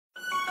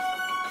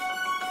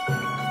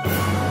Hi,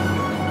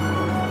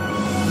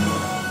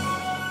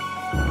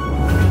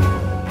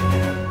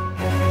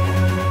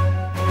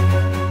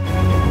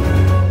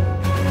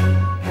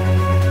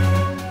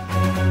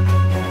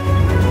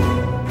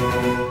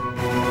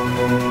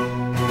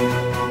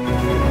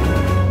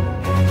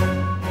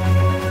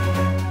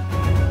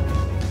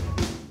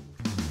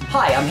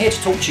 I'm here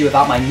to talk to you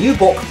about my new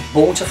book,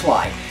 Born to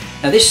Fly.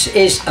 Now this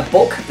is a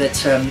book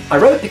that I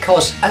wrote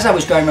because as I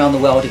was going around the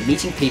world and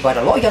meeting people, I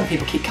had a lot of young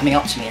people keep coming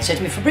up to me and said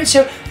to me,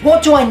 Fabrizio,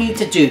 what do I need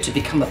to do to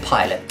become a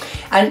pilot?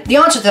 And the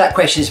answer to that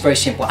question is very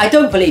simple. I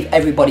don't believe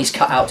everybody's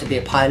cut out to be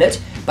a pilot,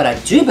 but I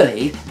do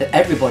believe that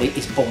everybody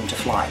is born to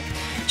fly.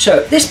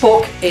 So this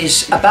book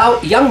is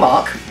about young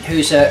Mark,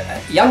 who's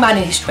a young man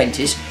in his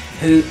 20s,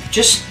 who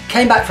just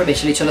came back from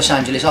Italy to Los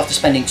Angeles after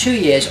spending 2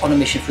 years on a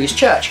mission for his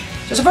church.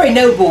 So it's a very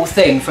noble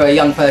thing for a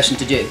young person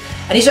to do.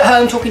 And he's at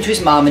home talking to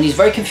his mum and he's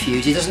very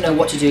confused. He doesn't know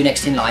what to do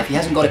next in life. He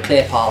hasn't got a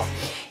clear path.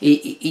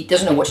 He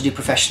doesn't know what to do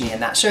professionally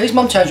and that. So his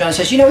mum turns around and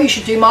says, you know what you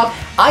should do, Mark?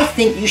 I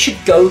think you should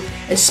go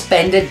and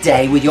spend a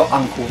day with your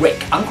Uncle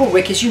Rick. Uncle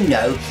Rick, as you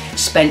know,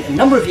 spent a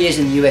number of years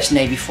in the US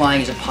Navy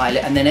flying as a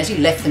pilot, and then as he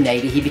left the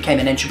Navy, he became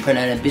an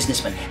entrepreneur and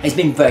businessman. And he's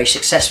been very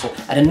successful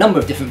at a number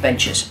of different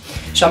ventures.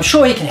 So I'm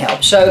sure he can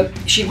help. So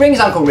she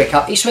brings Uncle Rick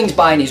up, he swings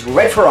by in his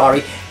red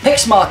Ferrari,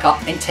 picks Mark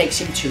up and takes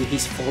him to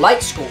his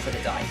flight school for the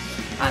day.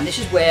 And this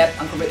is where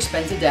Uncle Rick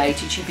spends a day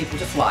teaching people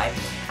to fly.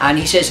 And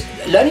he says,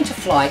 learning to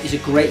fly is a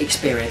great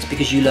experience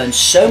because you learn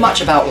so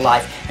much about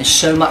life and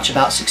so much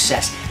about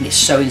success, and it's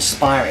so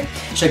inspiring.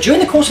 So during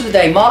the course of the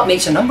day, Mark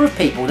meets a number of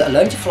people that are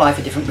learning to fly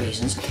for different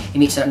reasons. He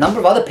meets a number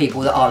of other people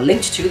that are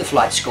linked to the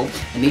flight school,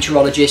 the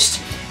meteorologist,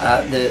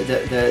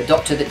 the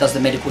doctor that does the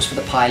medicals for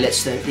the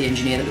pilots, the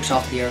engineer that looks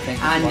after the airplane.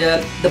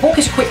 And the book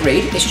is a quick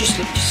read. It's just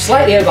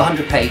slightly over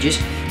 100 pages.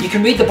 You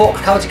can read the book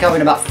cover to cover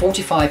in about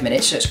 45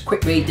 minutes, so it's a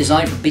quick read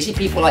designed for busy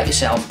people like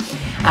yourself.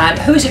 And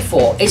who is it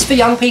for? It's for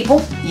young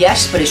people,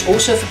 yes, but it's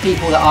also for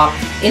people that are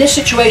in a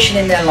situation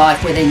in their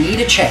life where they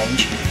need a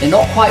change, they're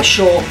not quite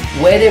sure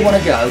where they want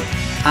to go,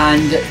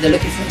 and they're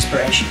looking for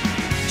inspiration.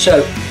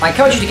 So I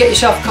encourage you to get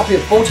yourself a copy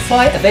of Born to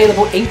Fly,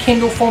 available in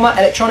Kindle format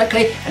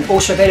electronically, and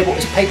also available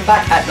as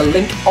paperback at the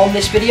link on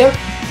this video.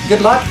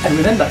 Good luck, and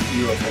remember,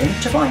 you are born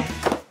to fly.